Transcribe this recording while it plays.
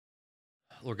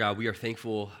Lord God, we are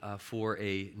thankful for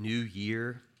a new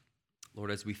year.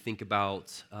 Lord, as we think about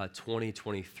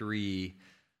 2023,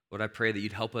 Lord, I pray that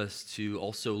you'd help us to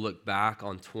also look back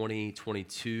on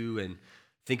 2022 and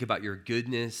think about your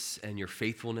goodness and your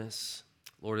faithfulness.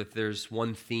 Lord, if there's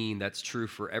one theme that's true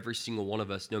for every single one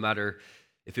of us, no matter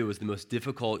if it was the most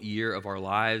difficult year of our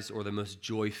lives or the most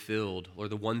joy-filled, Lord,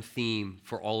 the one theme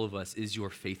for all of us is your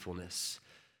faithfulness.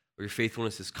 Lord, your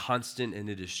faithfulness is constant and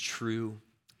it is true.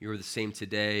 You are the same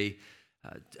today,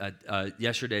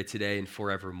 yesterday, today, and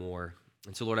forevermore.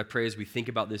 And so, Lord, I pray as we think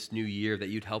about this new year that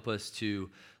you'd help us to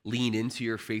lean into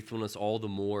your faithfulness all the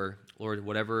more. Lord,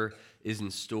 whatever is in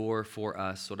store for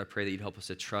us, Lord, I pray that you'd help us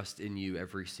to trust in you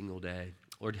every single day.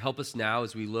 Lord, help us now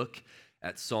as we look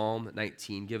at Psalm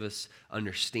 19. Give us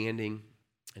understanding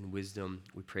and wisdom.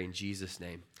 We pray in Jesus'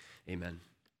 name. Amen.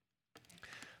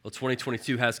 Well,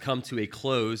 2022 has come to a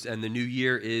close, and the new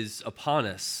year is upon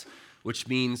us, which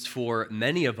means for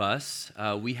many of us,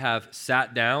 we have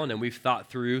sat down and we've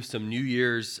thought through some New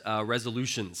Year's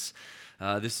resolutions.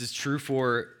 This is true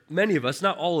for many of us,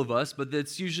 not all of us, but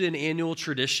it's usually an annual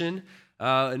tradition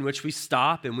in which we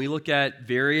stop and we look at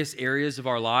various areas of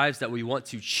our lives that we want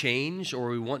to change or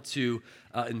we want to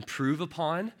improve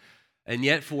upon. And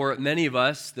yet for many of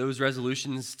us, those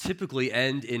resolutions typically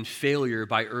end in failure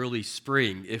by early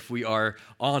spring, if we are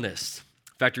honest.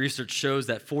 In fact, research shows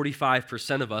that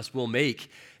 45% of us will make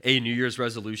a New Year's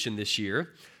resolution this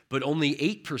year, but only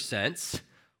 8%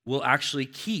 will actually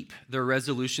keep their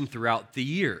resolution throughout the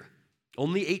year.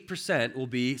 Only 8% will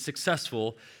be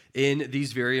successful in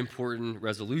these very important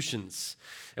resolutions.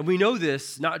 And we know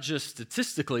this not just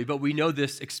statistically, but we know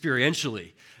this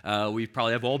experientially. We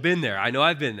probably have all been there. I know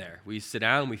I've been there. We sit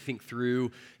down, we think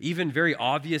through even very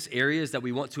obvious areas that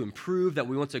we want to improve, that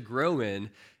we want to grow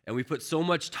in, and we put so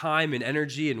much time and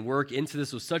energy and work into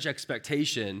this with such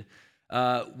expectation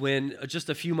when just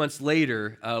a few months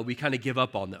later, we kind of give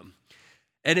up on them.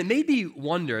 And it made me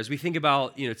wonder, as we think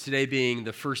about today being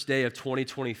the first day of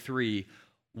 2023,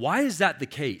 why is that the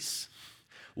case?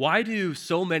 Why do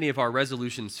so many of our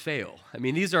resolutions fail? I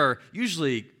mean, these are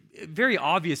usually very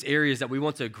obvious areas that we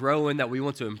want to grow in, that we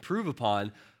want to improve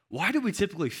upon. Why do we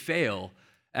typically fail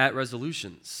at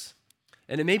resolutions?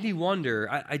 And it made me wonder,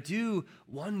 I do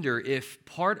wonder if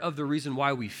part of the reason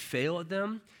why we fail at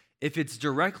them, if it's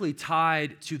directly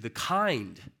tied to the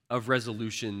kind of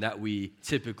resolution that we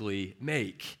typically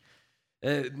make.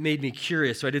 It made me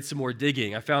curious, so I did some more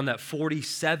digging. I found that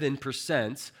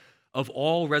 47% of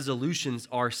all resolutions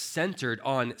are centered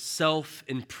on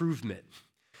self-improvement.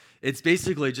 It's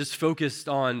basically just focused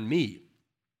on me.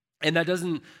 And that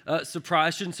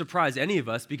shouldn't surprise any of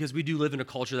us because we do live in a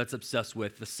culture that's obsessed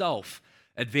with the self.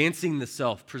 Advancing the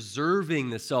self, preserving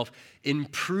the self,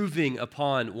 improving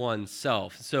upon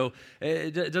oneself. So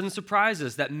it doesn't surprise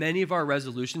us that many of our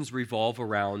resolutions revolve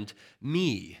around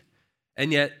me.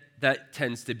 And yet that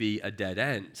tends to be a dead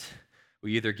end.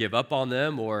 We either give up on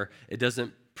them or it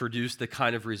doesn't produce the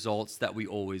kind of results that we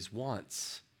always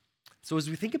want. So as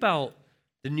we think about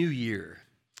the new year,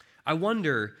 I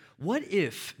wonder, what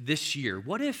if this year,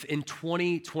 what if in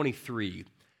 2023,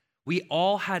 we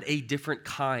all had a different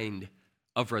kind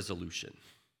of resolution?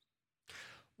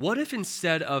 What if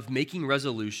instead of making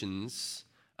resolutions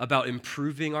about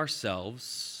improving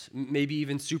ourselves, maybe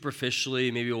even superficially,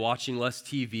 maybe watching less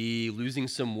TV, losing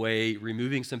some weight,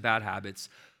 removing some bad habits,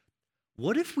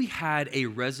 what if we had a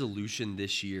resolution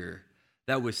this year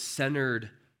that was centered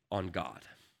on God?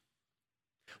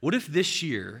 What if this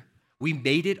year we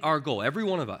made it our goal, every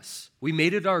one of us, we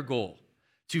made it our goal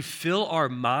to fill our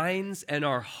minds and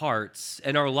our hearts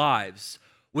and our lives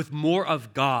with more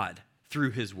of God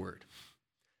through his word?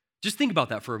 Just think about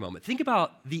that for a moment. Think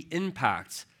about the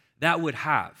impact that would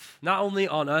have, not only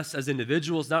on us as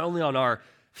individuals, not only on our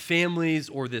families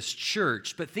or this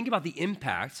church, but think about the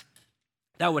impact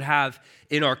that would have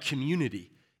in our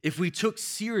community if we took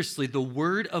seriously the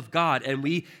word of God and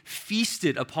we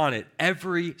feasted upon it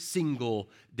every single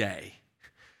day.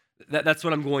 That's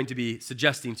what I'm going to be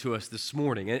suggesting to us this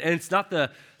morning. And it's not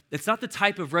the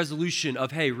type of resolution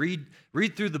of, hey, read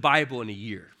through the Bible in a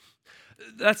year.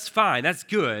 That's fine. That's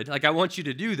good. Like, I want you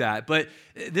to do that. But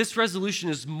this resolution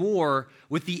is more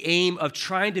with the aim of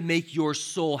trying to make your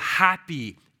soul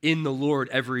happy in the Lord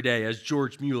every day, as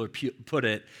George Mueller put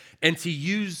it, and to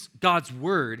use God's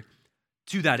word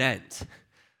to that end.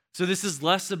 So this is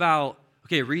less about,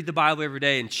 okay, read the Bible every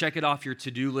day and check it off your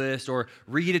to-do list or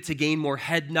read it to gain more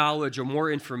head knowledge or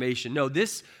more information. No,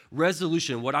 this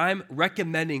resolution, what I'm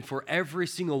recommending for every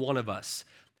single one of us,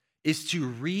 is to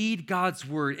read God's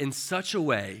word in such a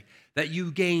way that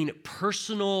you gain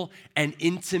personal and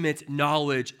intimate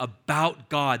knowledge about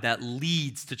God that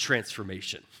leads to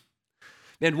transformation.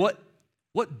 Man,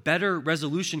 what better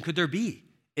resolution could there be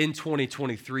in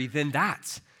 2023 than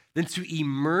that? Than to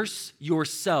immerse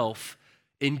yourself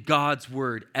in God's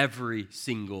word every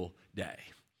single day.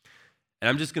 And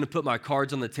I'm just going to put my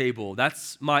cards on the table.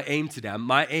 That's my aim today.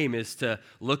 My aim is to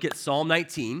look at Psalm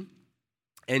 19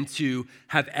 and to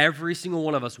have every single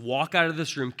one of us walk out of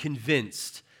this room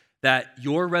convinced that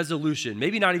your resolution,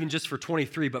 maybe not even just for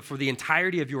 23, but for the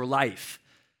entirety of your life,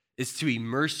 is to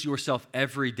immerse yourself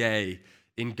every day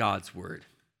in God's word.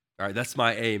 All right, that's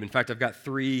my aim. In fact, I've got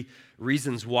 3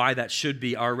 reasons why that should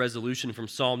be our resolution from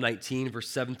Psalm 19, verse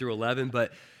 7 through 11.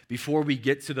 But before we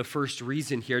get to the first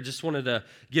reason here, I just wanted to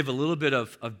give a little bit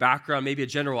of background, maybe a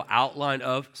general outline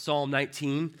of Psalm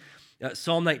 19.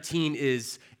 Psalm 19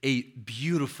 is a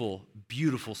beautiful,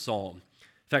 beautiful psalm.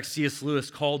 In fact, C.S.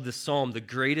 Lewis called this psalm the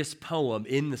greatest poem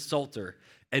in the Psalter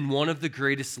and one of the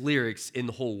greatest lyrics in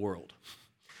the whole world.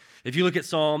 If you look at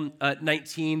Psalm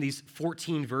 19, these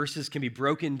 14 verses can be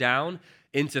broken down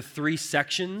into 3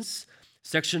 sections.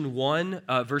 Section 1,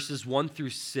 verses 1 through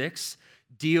 6,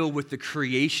 deal with the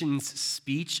creation's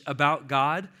speech about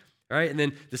God, right? And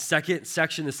then the second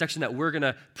section, the section that we're going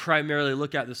to primarily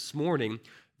look at this morning,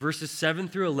 verses 7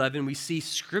 through 11, we see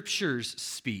Scripture's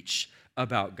speech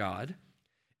about God.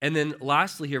 And then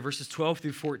lastly here, verses 12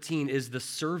 through 14 is the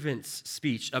servant's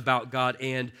speech about God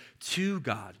and to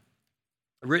God.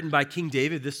 Written by King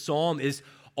David, this psalm is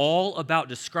all about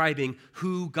describing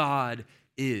who God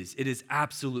is. It is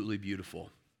absolutely beautiful.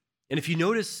 And if you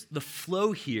notice the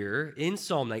flow here in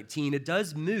Psalm 19, it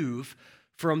does move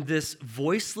from this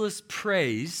voiceless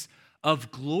praise of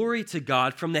glory to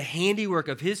God from the handiwork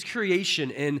of his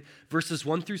creation in verses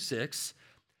 1 through 6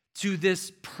 to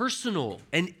this personal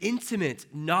and intimate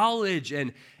knowledge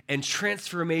and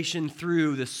transformation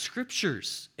through the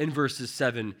Scriptures in verses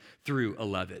 7 through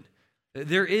 11.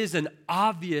 There is an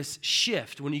obvious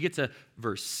shift when you get to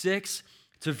verse 6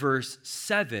 to verse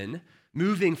 7,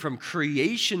 moving from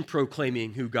creation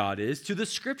proclaiming who God is to the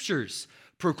Scriptures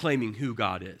proclaiming who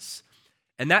God is.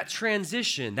 And that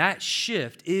transition, that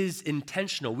shift is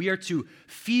intentional. We are to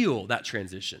feel that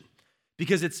transition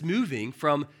because it's moving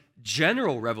from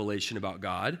general revelation about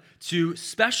God to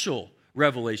special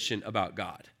revelation about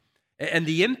God. And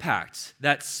the impact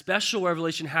that special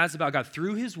revelation has about God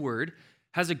through his word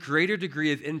has a greater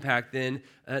degree of impact than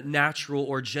natural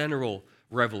or general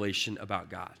revelation about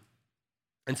God.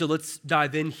 And so let's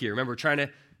dive in here. Remember, we're trying to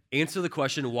answer the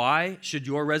question, why should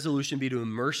your resolution be to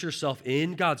immerse yourself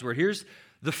in God's word? Here's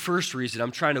the first reason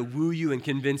I'm trying to woo you and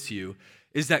convince you,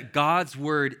 is that God's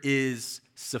word is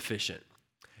sufficient.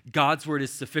 God's word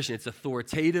is sufficient. It's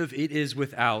authoritative. It is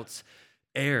without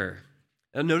error.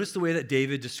 Now notice the way that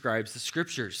David describes the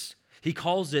Scriptures. He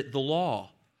calls it the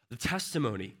law, the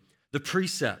testimony, the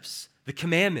precepts, the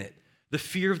commandment, the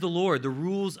fear of the Lord, the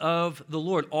rules of the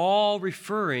Lord, all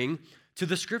referring to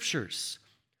the Scriptures.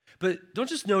 But don't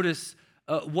just notice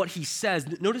what he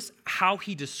says. Notice how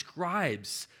he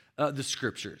describes the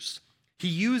Scriptures. He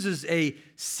uses a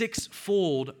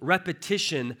 6-fold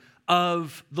repetition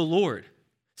of the Lord.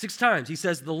 6 times he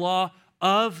says the law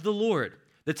of the Lord,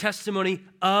 the testimony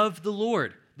of the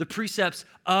Lord, the precepts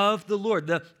of the Lord,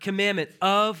 the commandment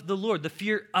of the Lord, the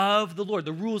fear of the Lord,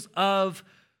 the rules of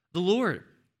the Lord.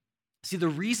 See, the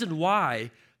reason why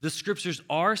the Scriptures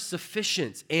are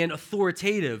sufficient and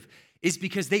authoritative is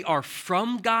because they are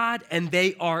from God and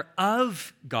they are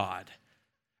of God.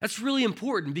 That's really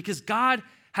important because God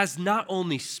has not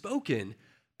only spoken,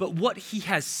 but what he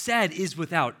has said is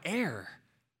without error.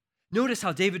 Notice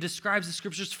how David describes the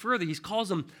Scriptures further. He calls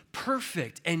them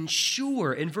perfect and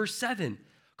sure in verse 7,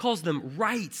 calls them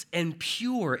right and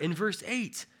pure in verse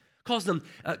 8, calls them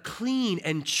clean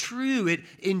and true. It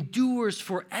endures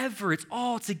forever. It's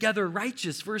altogether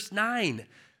righteous, verse 9.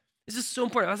 This is so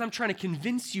important. As I'm trying to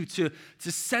convince you to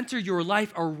center your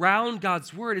life around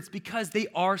God's word, it's because they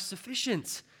are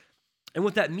sufficient. And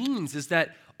what that means is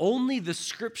that only the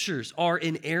Scriptures are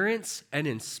inerrant and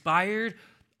inspired.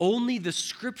 Only the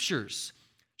Scriptures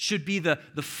should be the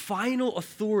final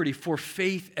authority for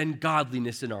faith and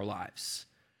godliness in our lives.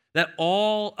 That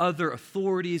all other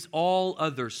authorities, all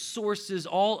other sources,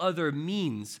 all other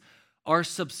means are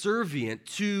subservient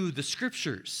to the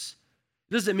Scriptures.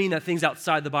 It doesn't mean that things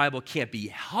outside the Bible can't be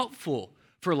helpful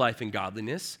for life and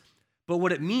godliness, but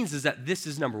what it means is that this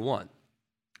is number one.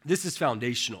 This is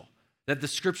foundational, that the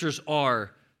Scriptures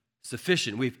are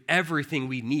sufficient. We have everything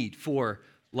we need for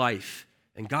life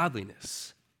and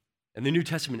godliness. And the New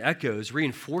Testament echoes,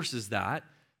 reinforces that.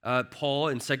 Paul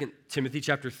in 2 Timothy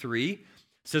chapter 3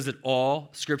 says that all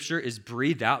Scripture is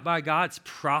breathed out by God. It's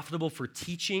profitable for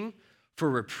teaching, for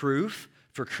reproof,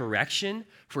 for correction,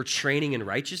 for training in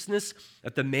righteousness,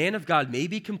 that the man of God may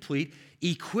be complete,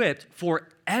 equipped for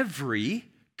every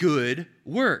good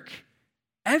work.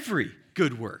 Every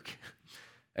good work.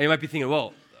 And you might be thinking,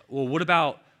 well, what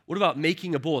about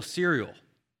making a bowl of cereal?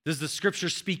 Does the Scripture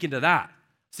speak into that?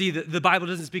 See, the Bible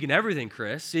doesn't speak into everything,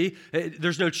 Chris. See,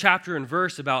 there's no chapter and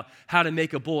verse about how to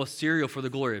make a bowl of cereal for the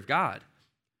glory of God.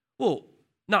 Well,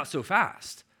 not so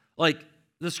fast. Like,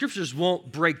 the Scriptures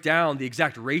won't break down the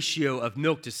exact ratio of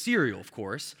milk to cereal, of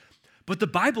course, but the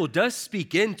Bible does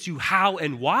speak into how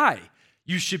and why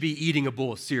you should be eating a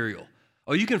bowl of cereal.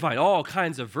 Oh, you can find all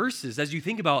kinds of verses as you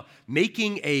think about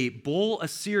making a bowl of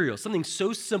cereal, something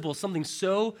so simple, something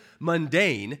so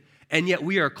mundane, and yet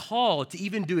we are called to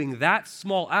even doing that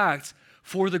small act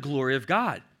for the glory of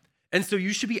God. And so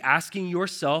you should be asking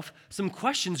yourself some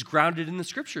questions grounded in the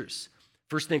Scriptures.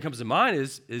 First thing that comes to mind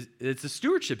is it's a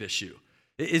stewardship issue.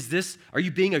 Are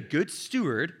you being a good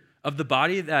steward of the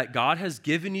body that God has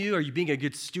given you? Are you being a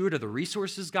good steward of the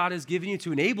resources God has given you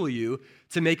to enable you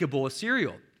to make a bowl of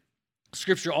cereal?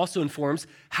 Scripture also informs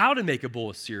how to make a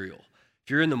bowl of cereal. If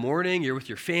you're in the morning, you're with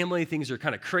your family, things are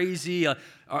kind of crazy.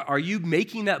 Are you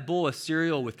making that bowl of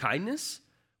cereal with kindness,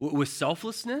 with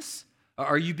selflessness?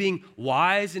 Are you being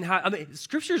wise in how?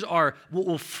 Scriptures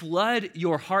will flood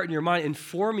your heart and your mind,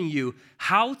 informing you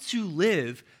how to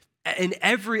live in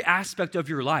every aspect of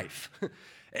your life.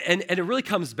 And it really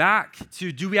comes back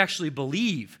to, do we actually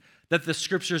believe that the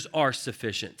Scriptures are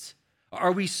sufficient?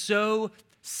 Are we so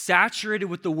saturated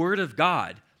with the Word of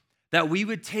God that we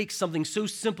would take something so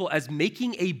simple as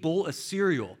making a bowl of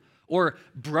cereal, or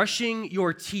brushing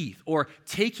your teeth, or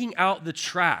taking out the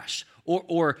trash,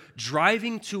 or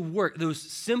driving to work, those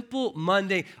simple,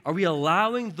 mundane, are we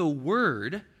allowing the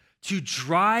Word to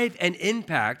drive and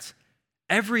impact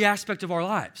every aspect of our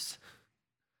lives?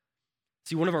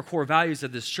 See, one of our core values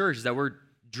of this church is that we're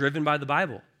driven by the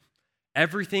Bible.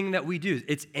 Everything that we do,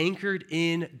 it's anchored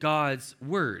in God's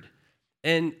Word.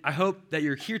 And I hope that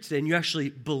you're here today and you actually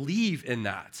believe in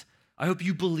that. I hope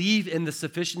you believe in the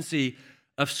sufficiency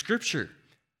of Scripture.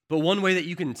 But one way that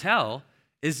you can tell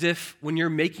is if, when you're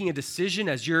making a decision,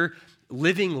 as you're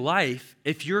living life,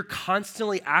 if you're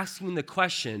constantly asking the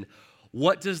question,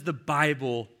 what does the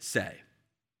Bible say?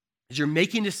 As you're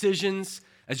making decisions,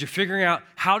 as you're figuring out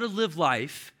how to live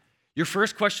life, your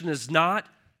first question is not,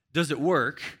 does it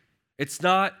work? It's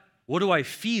not, what do I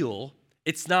feel?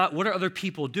 It's not, what are other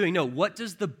people doing? No, what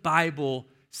does the Bible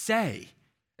say?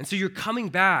 And so you're coming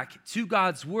back to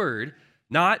God's Word,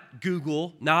 not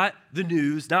Google, not the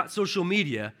news, not social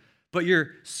media, but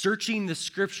you're searching the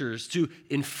Scriptures to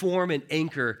inform and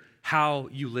anchor how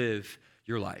you live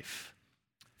your life.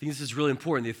 I think this is really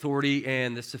important. The authority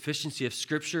and the sufficiency of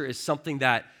Scripture is something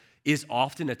that is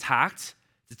often attacked.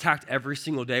 It's attacked every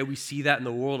single day. We see that in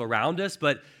the world around us,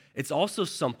 but it's also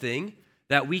something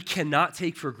that we cannot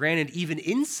take for granted even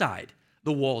inside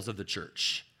the walls of the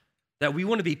church. That we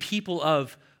want to be people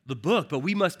of the book, but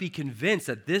we must be convinced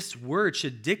that this word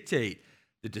should dictate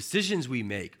the decisions we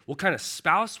make, what kind of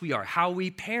spouse we are, how we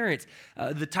parent,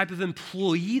 the type of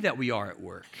employee that we are at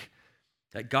work.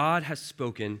 That God has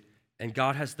spoken and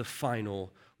God has the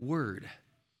final word.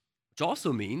 Which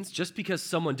also means just because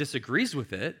someone disagrees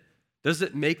with it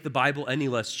doesn't make the Bible any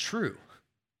less true.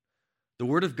 The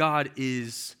word of God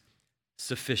is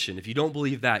sufficient. If you don't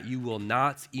believe that, you will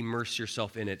not immerse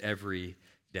yourself in it every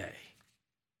day.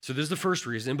 So there's the first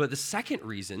reason, but the second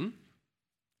reason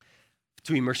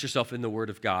to immerse yourself in the Word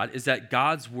of God is that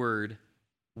God's Word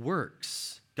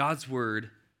works. God's Word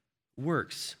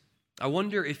works. I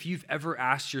wonder if you've ever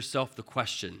asked yourself the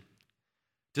question,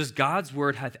 does God's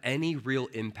Word have any real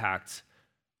impact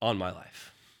on my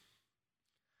life?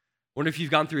 I wonder if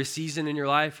you've gone through a season in your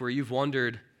life where you've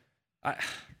wondered,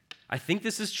 I think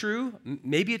this is true,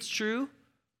 maybe it's true,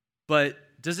 but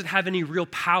does it have any real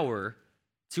power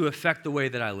to affect the way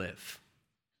that I live?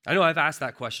 I know I've asked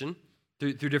that question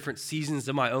through different seasons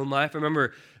of my own life. I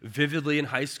remember vividly in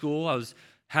high school,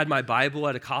 had my Bible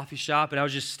at a coffee shop, and I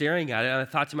was just staring at it, and I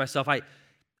thought to myself,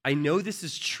 I know this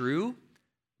is true,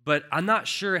 but I'm not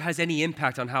sure it has any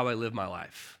impact on how I live my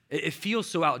life. It feels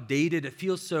so outdated, it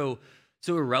feels so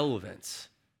irrelevant.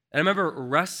 And I remember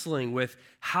wrestling with,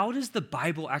 how does the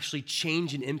Bible actually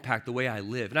change and impact the way I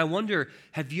live? And I wonder,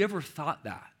 have you ever thought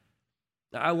that?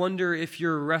 I wonder if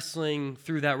you're wrestling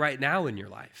through that right now in your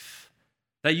life.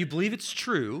 That you believe it's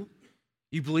true,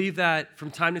 you believe that from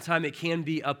time to time it can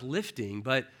be uplifting,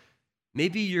 but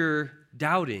maybe you're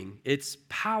doubting its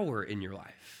power in your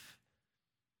life.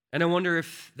 And I wonder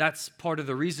if that's part of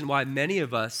the reason why many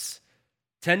of us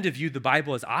tend to view the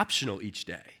Bible as optional each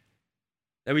day.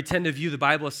 That we tend to view the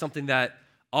Bible as something that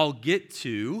I'll get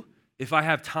to if I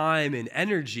have time and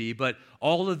energy, but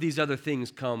all of these other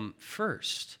things come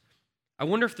first. I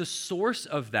wonder if the source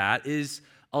of that is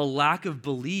a lack of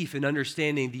belief in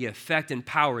understanding the effect and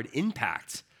power and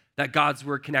impact that God's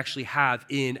word can actually have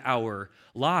in our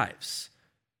lives.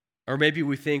 Or maybe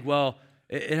we think, well,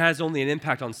 it has only an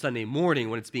impact on Sunday morning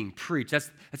when it's being preached.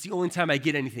 That's the only time I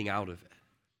get anything out of it.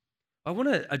 I want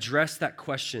to address that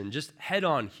question just head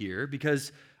on here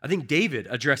because I think David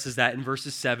addresses that in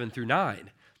verses 7 through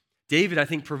 9. David, I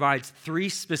think, provides 3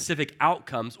 specific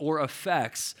outcomes or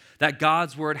effects that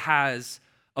God's word has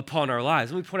upon our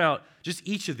lives. Let me point out just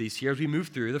each of these here as we move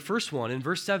through. The first one, in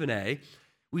verse 7a,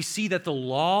 we see that the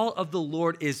law of the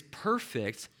Lord is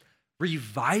perfect,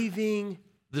 reviving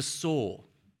the soul.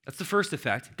 That's the first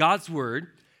effect. God's word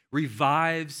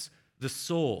revives the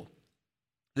soul.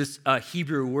 This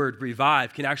Hebrew word,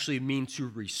 revive, can actually mean to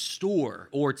restore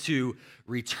or to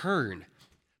return.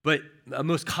 But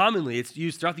most commonly, it's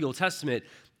used throughout the Old Testament,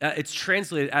 it's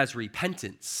translated as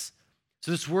repentance.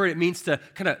 So this word, it means to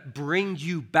kind of bring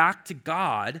you back to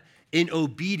God in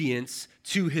obedience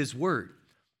to his word.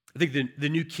 I think the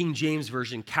New King James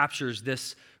Version captures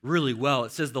this really well.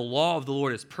 It says the law of the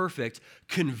Lord is perfect,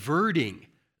 converting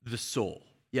the soul.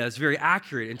 Yeah, it's a very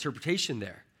accurate interpretation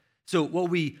there. So what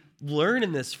we learn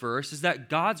in this verse is that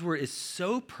God's word is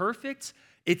so perfect,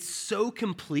 it's so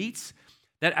complete,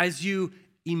 that as you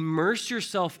immerse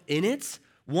yourself in it,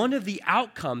 one of the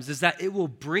outcomes is that it will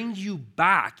bring you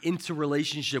back into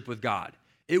relationship with God.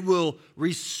 It will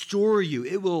restore you.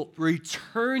 It will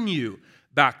return you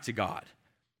back to God.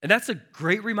 And that's a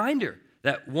great reminder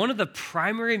that one of the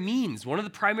primary means, one of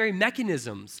the primary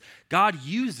mechanisms God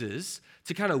uses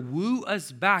to kind of woo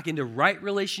us back into right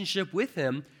relationship with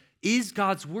him is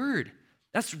God's word.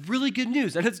 That's really good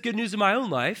news. And it's good news in my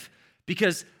own life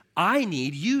because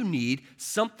you need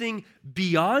something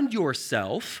beyond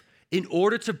yourself in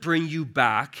order to bring you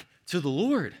back to the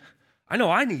Lord. I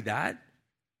know I need that.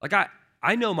 Like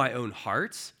I know my own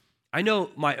heart. I know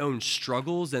my own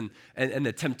struggles and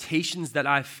the temptations that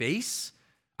I face.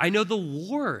 I know the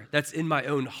war that's in my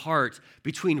own heart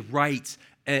between right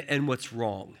and what's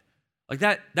wrong. Like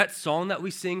that song that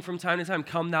we sing from time to time,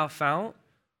 Come Thou Fount,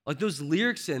 like those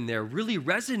lyrics in there really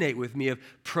resonate with me of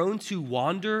prone to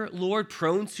wander, Lord,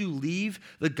 prone to leave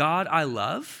the God I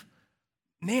love.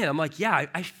 Man, I'm like, yeah,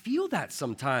 I feel that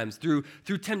sometimes through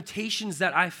temptations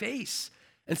that I face.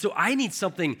 And so I need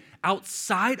something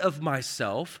outside of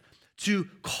myself to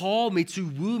call me, to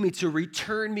woo me, to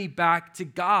return me back to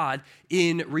God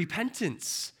in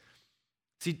repentance.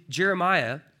 See,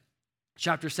 Jeremiah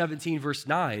chapter 17, verse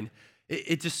 9,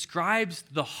 it describes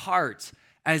the heart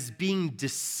as being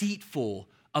deceitful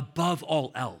above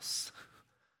all else.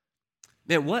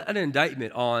 Man, what an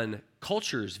indictment on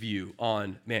culture's view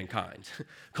on mankind.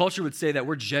 Culture would say that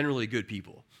we're generally good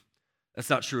people. That's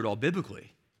not true at all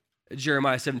biblically.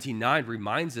 Jeremiah 17:9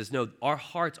 reminds us, no, our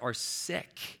hearts are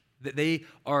sick, that they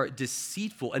are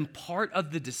deceitful. And part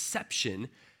of the deception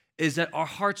is that our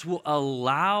hearts will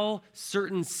allow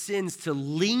certain sins to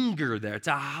linger there,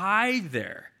 to hide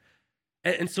there.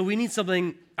 And so we need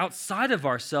something outside of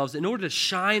ourselves in order to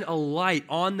shine a light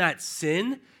on that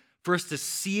sin, for us to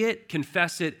see it,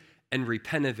 confess it, and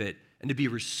repent of it, and to be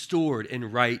restored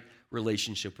in right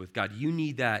relationship with God. You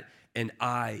need that, and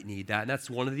I need that. And that's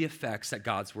one of the effects that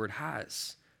God's word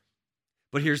has.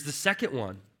 But here's the second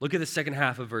one. Look at the second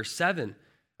half of verse 7.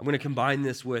 I'm going to combine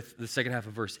this with the second half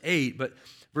of verse 8. But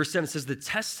verse 7 says, the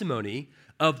testimony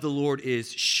of the Lord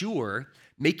is sure,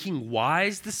 making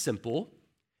wise the simple.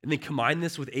 And then combine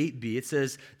this with 8b. It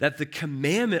says that the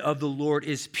commandment of the Lord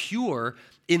is pure,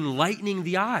 enlightening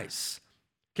the eyes.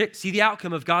 Okay, see the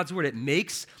outcome of God's word. It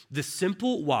makes the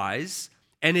simple wise,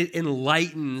 and it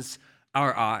enlightens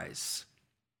our eyes.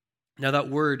 Now that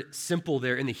word simple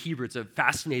there in the Hebrew, it's a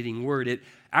fascinating word. It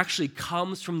actually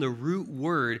comes from the root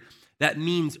word that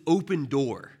means open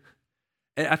door.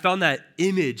 And I found that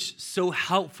image so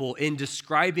helpful in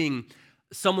describing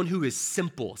someone who is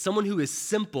simple. Someone who is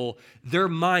simple, their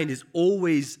mind is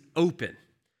always open.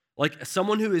 Like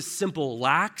someone who is simple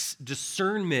lacks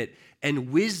discernment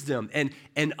and wisdom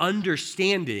and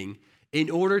understanding in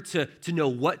order to know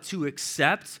what to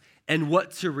accept and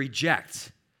what to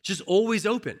reject. Just always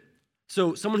open.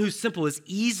 So someone who's simple is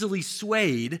easily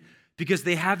swayed because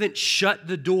they haven't shut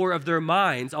the door of their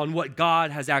minds on what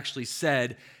God has actually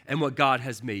said and what God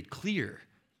has made clear.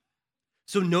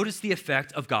 So notice the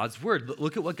effect of God's word.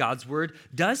 Look at what God's word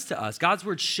does to us. God's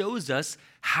word shows us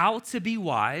how to be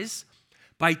wise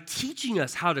by teaching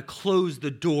us how to close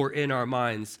the door in our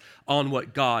minds on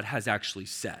what God has actually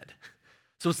said.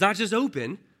 So it's not just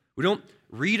open. We don't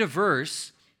read a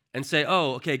verse and say,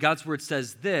 oh, okay, God's word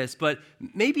says this, but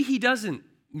maybe he doesn't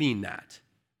mean that.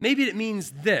 Maybe it means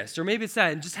this, or maybe it's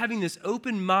that. And just having this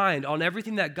open mind on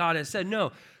everything that God has said.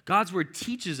 No, God's word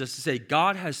teaches us to say,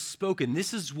 God has spoken.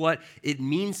 This is what it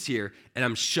means here, and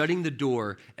I'm shutting the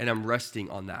door, and I'm resting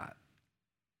on that.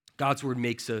 God's word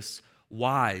makes us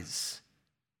wise.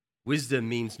 Wisdom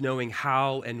means knowing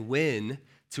how and when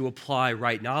to apply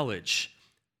right knowledge.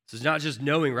 So it's not just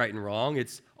knowing right and wrong,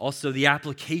 it's also the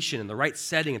application in the right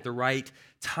setting at the right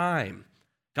time.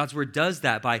 God's word does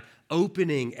that by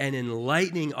opening and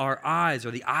enlightening our eyes,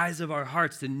 or the eyes of our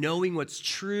hearts, to knowing what's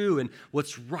true and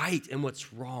what's right and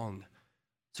what's wrong.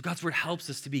 So God's word helps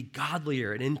us to be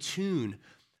godlier and in tune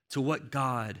to what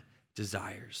God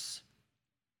desires.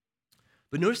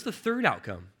 But notice the third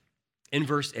outcome. In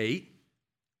verse 8,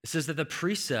 it says that the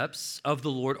precepts of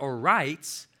the Lord are right.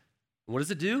 What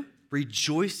does it do?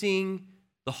 Rejoicing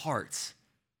the heart.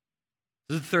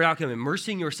 This is the third outcome.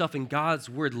 Immersing yourself in God's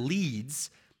word leads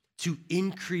to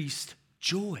increased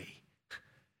joy.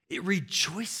 It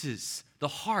rejoices the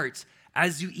heart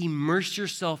as you immerse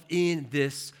yourself in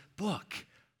this book.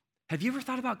 Have you ever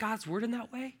thought about God's word in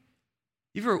that way?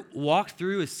 You ever walked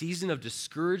through a season of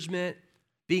discouragement,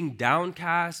 being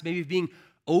downcast, maybe being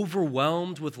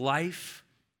overwhelmed with life?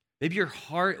 Maybe your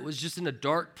heart was just in a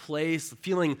dark place,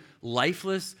 feeling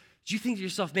lifeless. Do you think to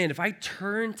yourself, man, if I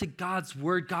turn to God's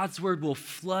word will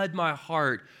flood my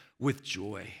heart with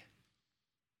joy?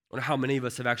 I wonder how many of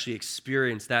us have actually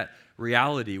experienced that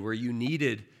reality where you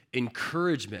needed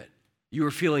encouragement. You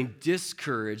were feeling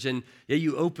discouraged, and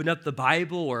you opened up the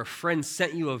Bible, or a friend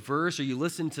sent you a verse, or you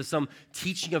listened to some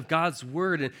teaching of God's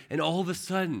word, and all of a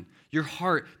sudden, your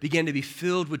heart began to be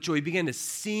filled with joy. You began to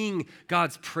sing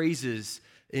God's praises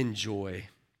in joy.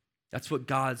 That's what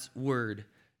God's word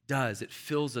does. It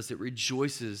fills us. It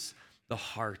rejoices the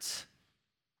heart.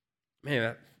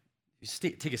 Man, you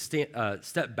take a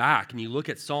step back and you look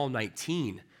at Psalm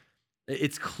 19.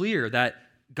 It's clear that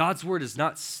God's word is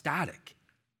not static.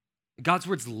 God's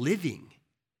word's living.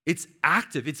 It's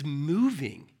active. It's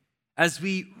moving. As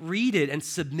we read it and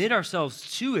submit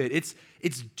ourselves to it,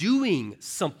 it's doing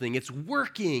something. It's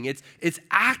working. It's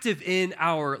active in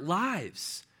our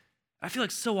lives. I feel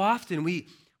like so often we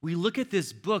look at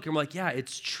this book and we're like, yeah,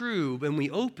 it's true, and we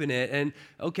open it and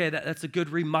okay, that's a good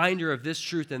reminder of this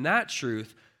truth and that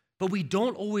truth, but we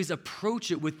don't always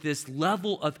approach it with this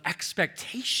level of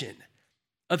expectation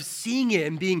of seeing it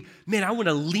and being, man, I want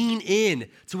to lean in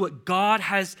to what God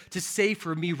has to say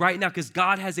for me right now, because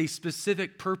God has a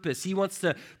specific purpose. He wants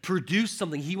to produce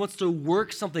something. He wants to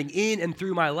work something in and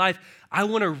through my life. I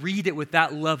want to read it with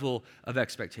that level of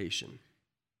expectation.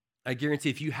 I guarantee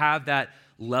if you have that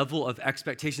level of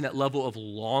expectation, that level of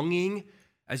longing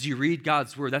as you read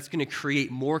God's word, that's going to create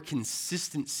more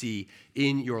consistency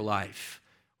in your life.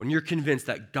 When you're convinced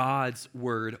that God's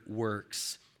word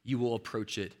works, you will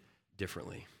approach it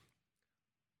differently.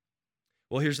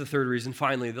 Well, here's the third reason.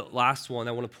 Finally, the last one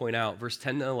I want to point out, verse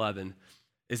 10 and 11,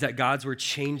 is that God's word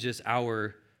changes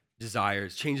our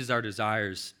desires.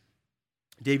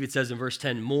 David says in verse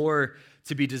 10, more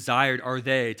to be desired are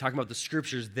they, talking about the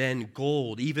scriptures, than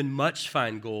gold, even much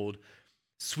fine gold,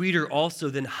 sweeter also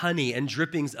than honey and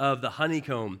drippings of the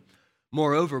honeycomb.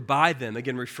 Moreover, by them,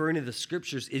 again referring to the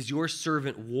scriptures, is your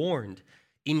servant warned.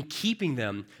 In keeping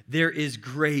them, there is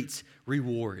great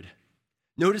reward.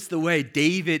 Notice the way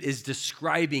David is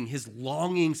describing his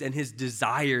longings and his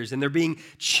desires, and they're being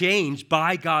changed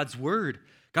by God's word.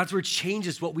 God's word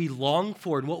changes what we long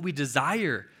for and what we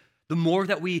desire. The more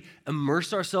that we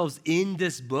immerse ourselves in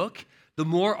this book, the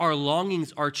more our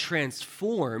longings are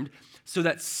transformed so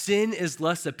that sin is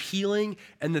less appealing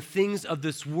and the things of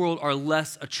this world are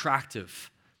less attractive.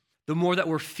 The more that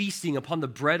we're feasting upon the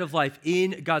bread of life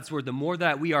in God's word, the more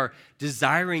that we are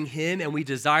desiring him and we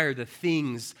desire the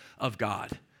things of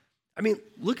God. I mean,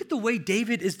 look at the way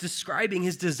David is describing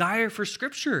his desire for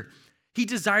scripture. He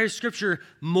desires scripture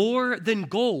more than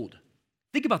gold.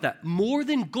 Think about that. More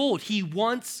than gold, he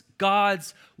wants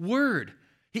God's word.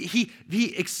 He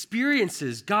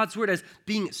experiences God's word as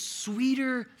being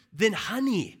sweeter than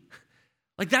honey.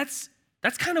 Like that's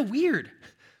kind of weird.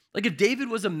 Like if David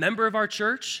was a member of our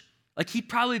church, like he'd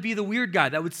probably be the weird guy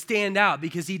that would stand out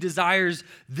because he desires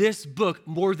this book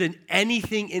more than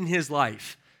anything in his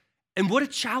life. And what a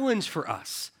challenge for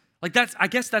us. Like I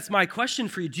guess that's my question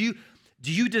for you.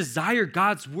 Do you desire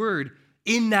God's word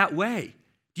in that way?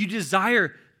 Do you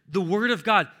desire the word of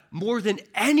God more than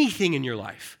anything in your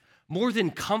life? More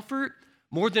than comfort?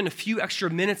 More than a few extra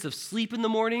minutes of sleep in the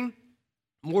morning?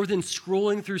 More than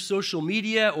scrolling through social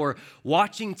media or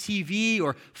watching TV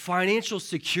or financial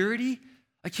security?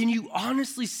 Like, can you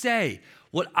honestly say,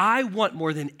 what I want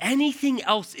more than anything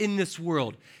else in this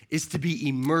world is to be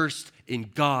immersed in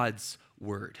God's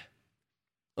word?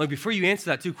 Like, before you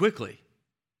answer that too quickly,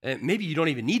 and maybe you don't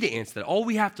even need to answer that. All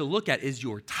we have to look at is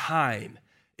your time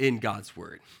in God's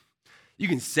word. You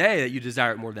can say that you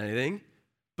desire it more than anything,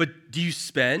 but do you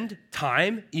spend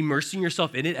time immersing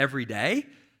yourself in it every day?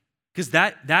 Because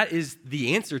that is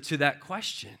the answer to that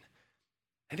question.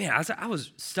 And man, as I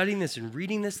was studying this and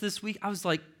reading this week, I was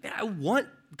like, man, I want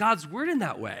God's word in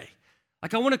that way.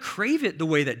 Like, I want to crave it the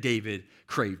way that David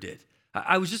craved it.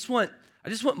 I just want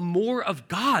more of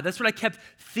God. That's what I kept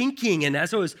thinking. And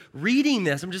as I was reading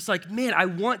this, I'm just like, man, I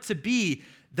want to be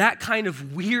that kind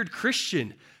of weird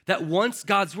Christian that wants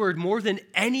God's word more than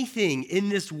anything in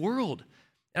this world.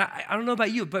 And I don't know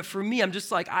about you, but for me, I'm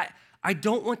just like, I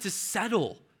don't want to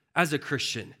settle as a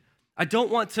Christian. I don't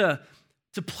want to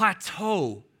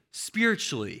plateau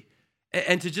spiritually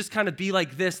and to just kind of be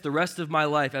like this the rest of my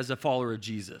life as a follower of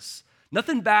Jesus.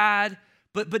 Nothing bad,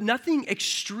 but nothing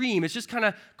extreme. It's just kind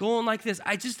of going like this.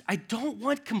 I don't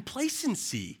want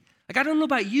complacency. Like, I don't know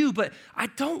about you, but I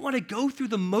don't want to go through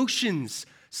the motions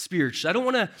spiritually. I don't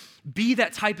want to be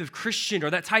that type of Christian or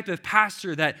that type of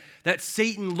pastor that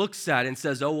Satan looks at and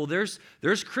says, oh, well, there's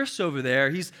Chris over there.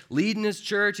 He's leading his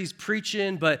church. He's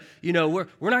preaching, but we're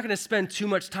not going to spend too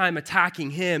much time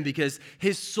attacking him because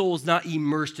his soul's not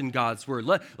immersed in God's word.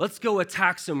 Let's go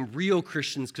attack some real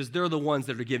Christians because they're the ones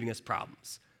that are giving us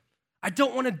problems. I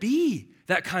don't want to be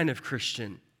that kind of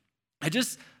Christian. I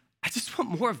just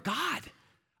want more of God.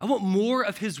 I want more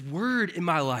of his word in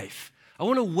my life. I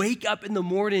want to wake up in the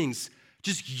mornings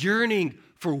just yearning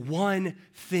for one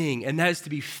thing, and that is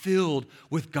to be filled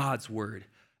with God's word.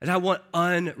 And I want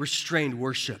unrestrained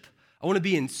worship. I want to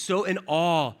be in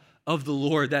awe of the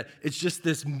Lord that it's just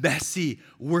this messy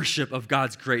worship of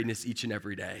God's greatness each and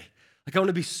every day. Like, I want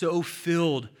to be so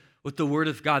filled with the word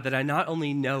of God that I not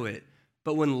only know it,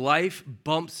 but when life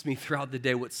bumps me throughout the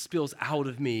day, what spills out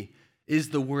of me is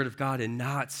the word of God and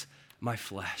not my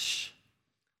flesh.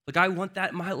 Like, I want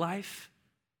that in my life.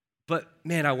 But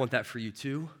man, I want that for you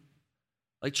too.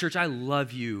 Like, church, I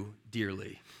love you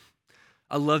dearly.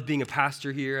 I love being a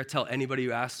pastor here. I tell anybody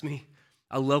who asks me,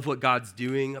 I love what God's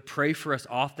doing. I pray for us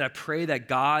often. I pray that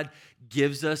God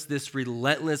gives us this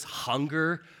relentless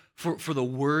hunger for the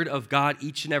word of God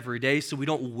each and every day so we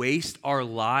don't waste our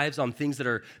lives on things that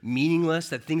are meaningless,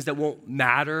 things that won't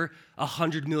matter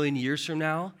 100 million years from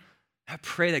now. I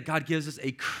pray that God gives us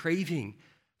a craving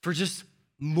for just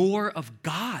more of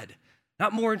God.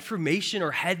 Not more information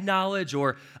or head knowledge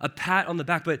or a pat on the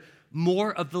back, but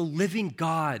more of the living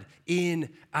God in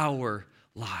our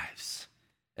lives.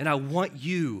 And I want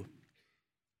you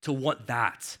to want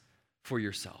that for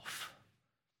yourself.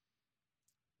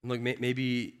 Look,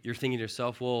 maybe you're thinking to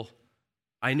yourself, well,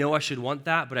 I know I should want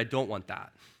that, but I don't want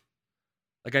that.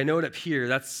 Like, I know it up here,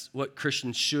 that's what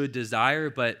Christians should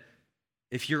desire, but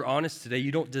if you're honest today,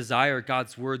 you don't desire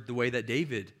God's word the way that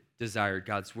David desired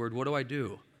God's word. What do I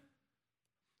do?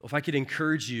 If I could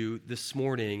encourage you this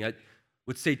morning, I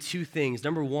would say two things.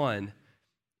 Number one,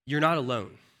 you're not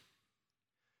alone.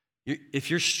 If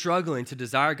you're struggling to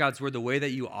desire God's word the way that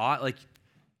you ought, like,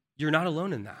 you're not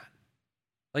alone in that.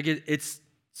 Like, it's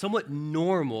somewhat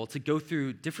normal to go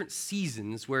through different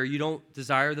seasons where you don't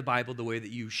desire the Bible the way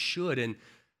that you should. And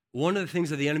one of the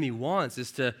things that the enemy wants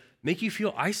is to make you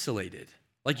feel isolated,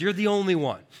 like you're the only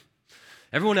one.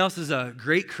 Everyone else is a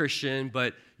great Christian,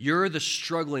 but you're the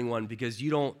struggling one because you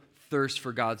don't thirst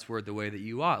for God's word the way that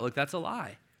you ought. Look, that's a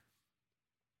lie.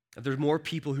 There's more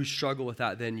people who struggle with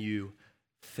that than you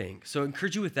think. So I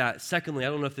encourage you with that. Secondly, I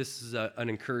don't know if this is an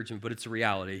encouragement, but it's a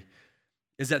reality,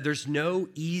 is that there's no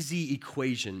easy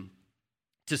equation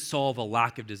to solve a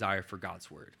lack of desire for God's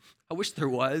word. I wish there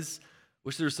was. I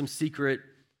wish there was some secret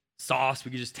sauce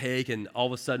we could just take and all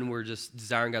of a sudden we're just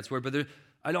desiring God's word. But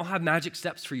I don't have magic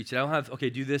steps for you today. I don't have,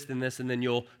 okay, do this, and then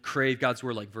you'll crave God's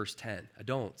word like verse 10. I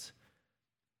don't.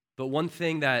 But one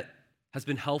thing that has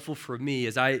been helpful for me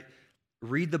as I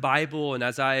read the Bible and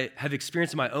as I have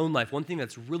experienced in my own life, one thing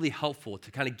that's really helpful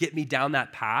to kind of get me down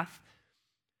that path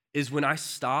is when I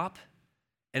stop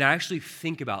and I actually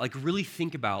think about, like really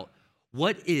think about,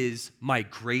 what is my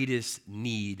greatest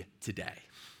need today?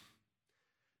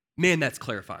 Man, that's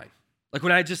clarifying. Like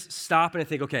when I just stop and I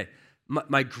think, okay,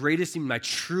 my greatest need, my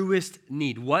truest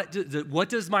need, what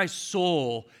does my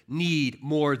soul need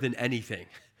more than anything?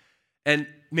 And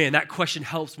man, that question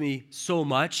helps me so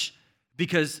much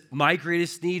because my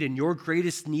greatest need and your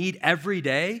greatest need every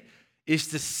day is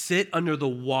to sit under the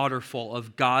waterfall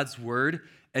of God's word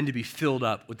and to be filled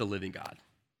up with the living God.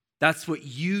 That's what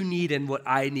you need and what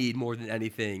I need more than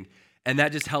anything. And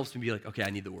that just helps me be like, okay, I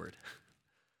need the word.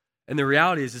 And the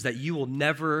reality is that you will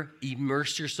never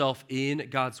immerse yourself in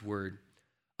God's word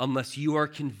unless you are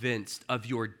convinced of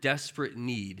your desperate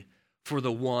need for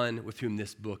the one with whom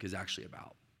this book is actually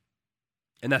about.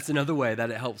 And that's another way that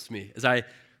it helps me. As I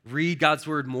read God's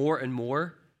word more and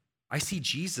more, I see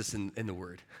Jesus in the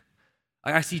word.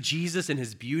 I see Jesus and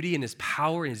his beauty and his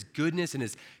power and his goodness and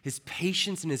his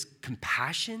patience and his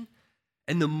compassion.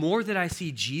 And the more that I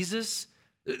see Jesus,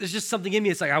 there's just something in me.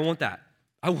 It's like, I want that.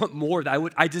 I want more of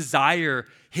that. I desire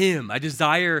him. I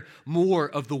desire more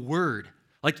of the word.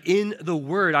 Like in the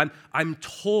word, I'm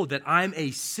told that I'm a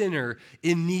sinner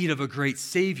in need of a great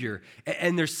savior.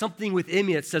 And there's something within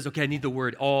me that says, okay, I need the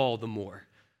word all the more.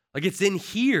 Like it's in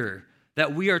here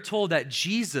that we are told that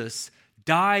Jesus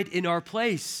died in our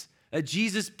place, that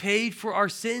Jesus paid for our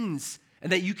sins,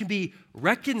 and that you can be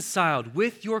reconciled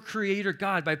with your Creator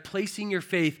God by placing your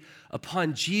faith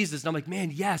upon Jesus. And I'm like, man,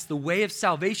 yes, the way of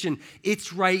salvation,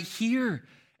 it's right here.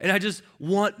 And I just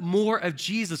want more of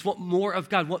Jesus, want more of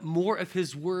God, want more of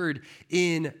his word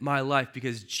in my life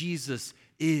because Jesus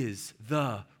is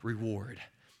the reward.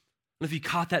 And if you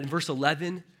caught that in verse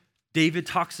 11, David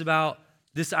talks about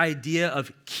this idea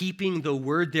of keeping the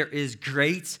word. There is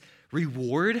great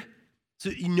reward. So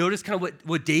you notice kind of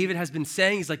what David has been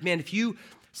saying. He's like, man, if you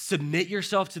submit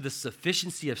yourself to the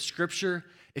sufficiency of Scripture,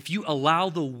 if you allow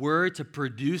the word to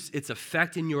produce its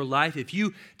effect in your life, if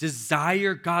you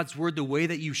desire God's word the way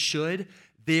that you should,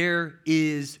 there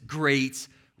is great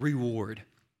reward.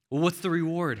 Well, what's the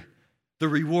reward? The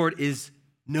reward is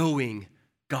knowing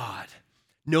God,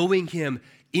 knowing him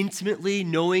intimately,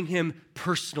 knowing him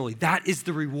personally. That is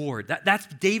the reward. That's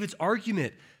David's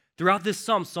argument throughout this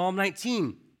psalm, Psalm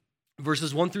 19,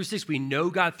 verses 1 through 6. We know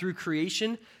God through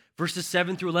creation. Verses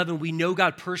 7 through 11, we know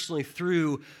God personally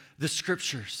through the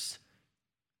Scriptures.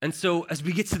 And so as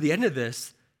we get to the end of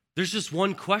this, there's just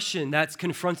one question that's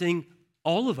confronting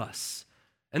all of us.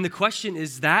 And the question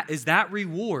is that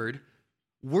reward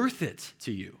worth it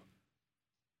to you?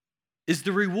 Is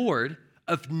the reward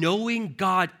of knowing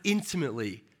God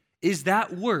intimately, is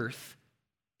that worth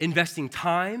investing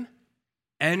time,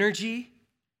 energy,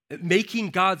 making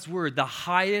God's word the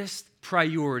highest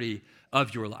priority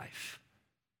of your life?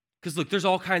 Because look, there's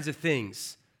all kinds of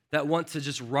things that want to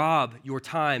just rob your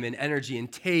time and energy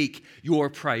and take your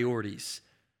priorities.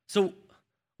 So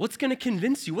what's going to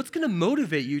convince you? What's going to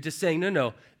motivate you to saying,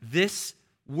 no, this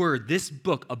word, this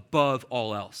book above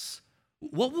all else?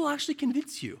 What will actually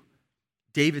convince you?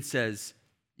 David says,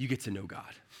 you get to know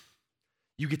God.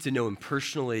 You get to know him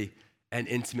personally and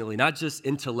intimately, not just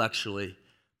intellectually,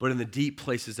 but in the deep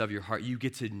places of your heart. You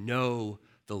get to know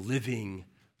the living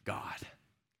God.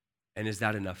 And is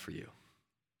that enough for you?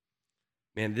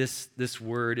 Man, this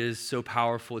word is so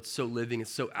powerful, it's so living,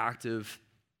 it's so active,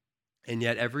 and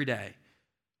yet every day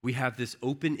we have this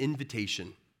open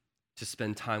invitation to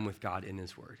spend time with God in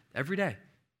his word. Every day,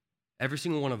 every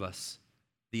single one of us,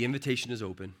 the invitation is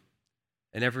open,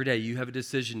 and every day you have a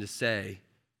decision to say,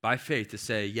 by faith, to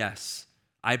say, yes,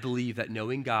 I believe that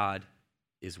knowing God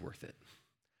is worth it.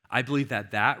 I believe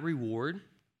that reward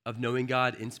of knowing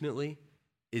God intimately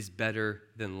is better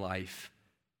than life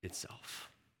itself.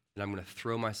 And I'm going to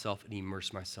throw myself and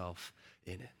immerse myself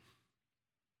in it.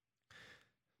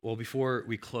 Well, before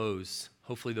we close,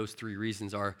 hopefully those three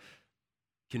reasons are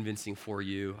convincing for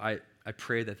you. I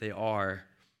pray that they are,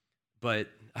 but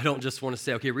I don't just want to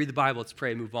say, okay, read the Bible, let's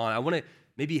pray and move on. I want to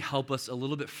maybe help us a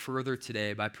little bit further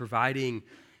today by providing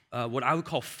what I would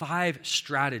call 5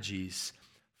 strategies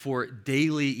for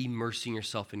daily immersing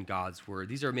yourself in God's word.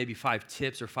 These are maybe 5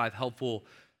 tips or 5 helpful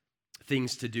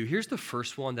things to do. Here's the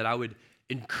first one that I would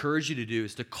encourage you to do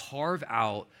is to carve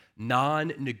out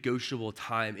non-negotiable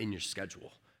time in your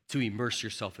schedule to immerse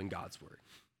yourself in God's word.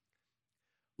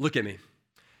 Look at me.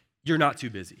 You're not too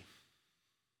busy.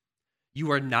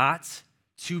 You are not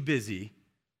too busy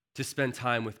to spend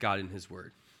time with God in his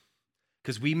word.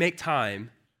 Because we make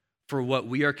time for what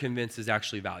we are convinced is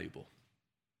actually valuable.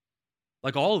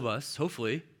 Like all of us,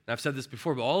 hopefully, and I've said this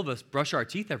before, but all of us brush our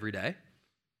teeth every day,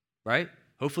 right?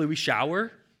 Hopefully we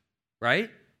shower, right?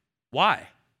 Why?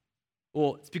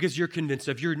 Well, it's because you're convinced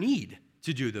of your need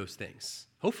to do those things,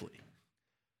 hopefully.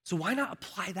 So why not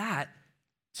apply that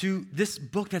to this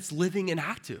book that's living and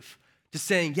active, to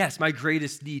saying, yes, my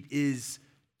greatest need is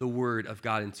the word of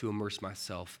God and to immerse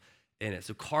myself in it.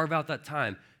 So carve out that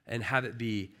time and have it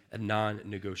be a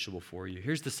non-negotiable for you.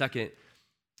 Here's the second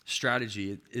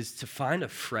strategy is to find a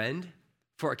friend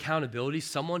for accountability,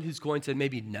 someone who's going to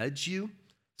maybe nudge you,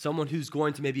 someone who's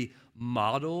going to maybe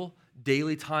model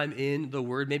daily time in the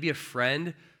word, maybe a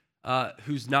friend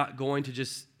who's not going to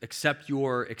just accept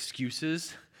your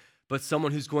excuses, but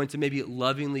someone who's going to maybe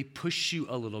lovingly push you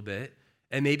a little bit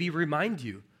and maybe remind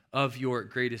you of your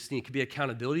greatest need. It could be an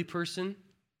accountability person.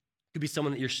 It could be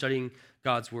someone that you're studying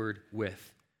God's word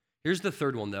with. Here's the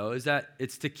third one, though, is that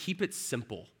it's to keep it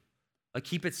simple. Like,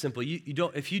 keep it simple. You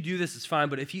don't, if you do this, it's fine,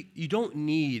 but if you don't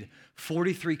need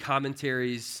 43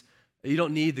 commentaries, you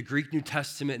don't need the Greek New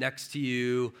Testament next to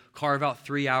you, carve out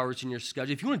 3 hours in your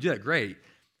schedule. If you want to do that, great.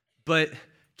 But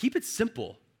keep it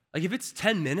simple. Like, if it's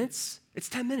 10 minutes, it's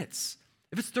 10 minutes.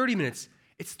 If it's 30 minutes,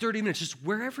 it's 30 minutes. Just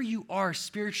wherever you are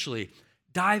spiritually,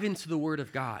 dive into the Word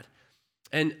of God.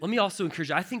 And let me also encourage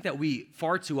you, I think that we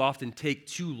far too often take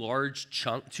too large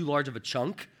of a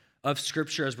chunk of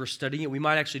Scripture as we're studying it. We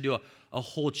might actually do a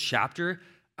whole chapter.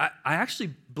 I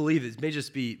actually believe it may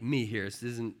just be me here. This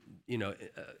isn't,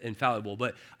 infallible,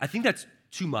 but I think that's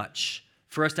too much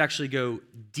for us to actually go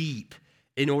deep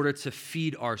in order to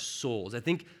feed our souls. I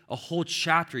think a whole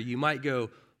chapter, you might go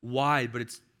wide,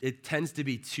 but it tends to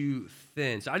be too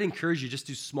thin. So I'd encourage you just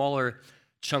do smaller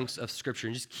chunks of Scripture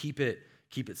and just keep it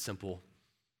simple.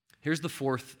 Here's the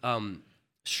fourth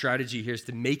strategy here, is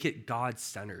to make it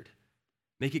God-centered.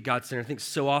 Make it God-centered. I think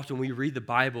so often when we read the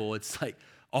Bible, it's like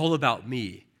all about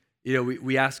me.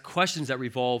 We ask questions that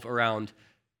revolve around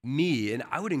me, and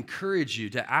I would encourage you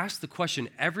to ask the question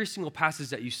every single passage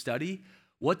that you study,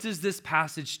 what does this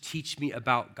passage teach me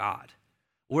about God?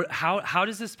 How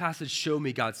does this passage show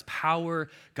me God's power,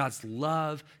 God's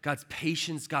love, God's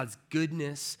patience, God's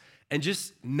goodness? And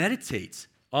just meditate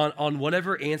on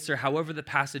whatever answer, however the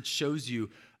passage shows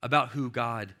you about who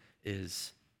God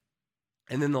is.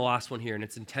 And then the last one here, and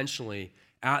it's intentionally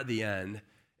at the end,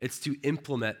 it's to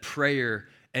implement prayer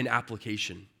and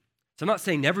application. So I'm not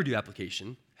saying never do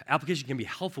application. Application can be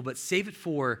helpful, but save it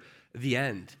for the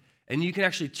end. And you can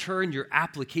actually turn your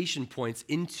application points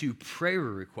into prayer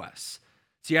requests.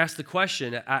 So you ask the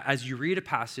question, as you read a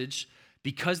passage,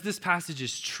 because this passage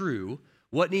is true,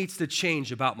 what needs to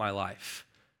change about my life?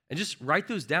 And just write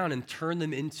those down and turn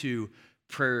them into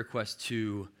prayer requests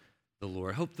to the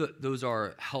Lord. I hope that those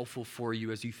are helpful for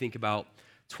you as you think about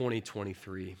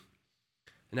 2023.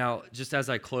 Now, just as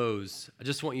I close, I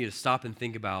just want you to stop and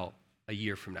think about a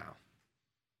year from now.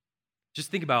 Just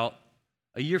think about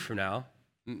a year from now.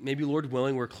 Maybe, Lord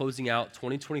willing, we're closing out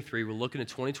 2023. We're looking at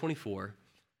 2024.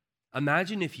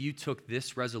 Imagine if you took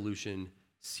this resolution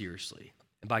seriously.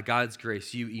 And by God's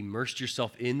grace, you immersed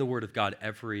yourself in the Word of God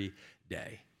every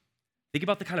day. Think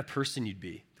about the kind of person you'd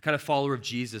be, the kind of follower of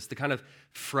Jesus, the kind of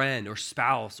friend or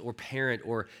spouse or parent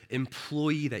or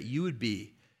employee that you would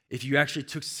be if you actually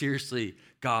took seriously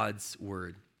God's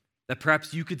Word. That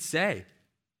perhaps you could say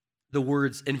the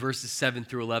words in verses 7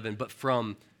 through 11, but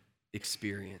from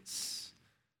experience.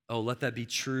 Oh, let that be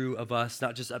true of us,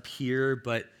 not just up here,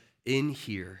 but in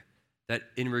here, that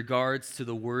in regards to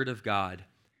the Word of God,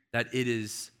 that it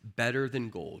is better than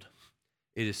gold.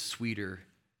 It is sweeter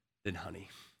than honey.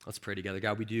 Let's pray together.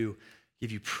 God, we do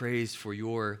give you praise for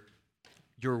your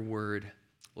word.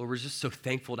 Lord, we're just so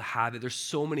thankful to have it. There's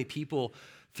so many people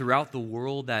throughout the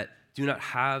world that do not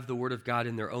have the Word of God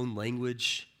in their own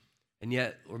language, and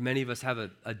yet, or many of us have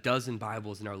a dozen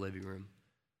Bibles in our living room.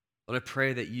 Lord, I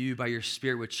pray that you, by your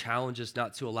Spirit, would challenge us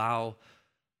not to allow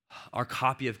our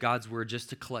copy of God's Word just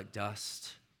to collect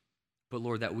dust, but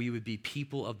Lord, that we would be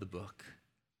people of the book,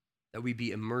 that we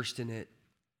be immersed in it,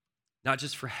 not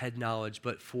just for head knowledge,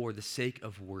 but for the sake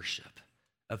of worship,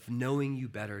 of knowing you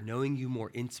better, knowing you more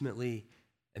intimately,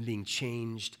 and being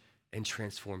changed and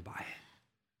transformed by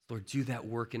it. Lord, do that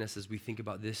work in us as we think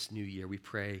about this new year. We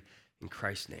pray in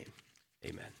Christ's name.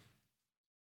 Amen.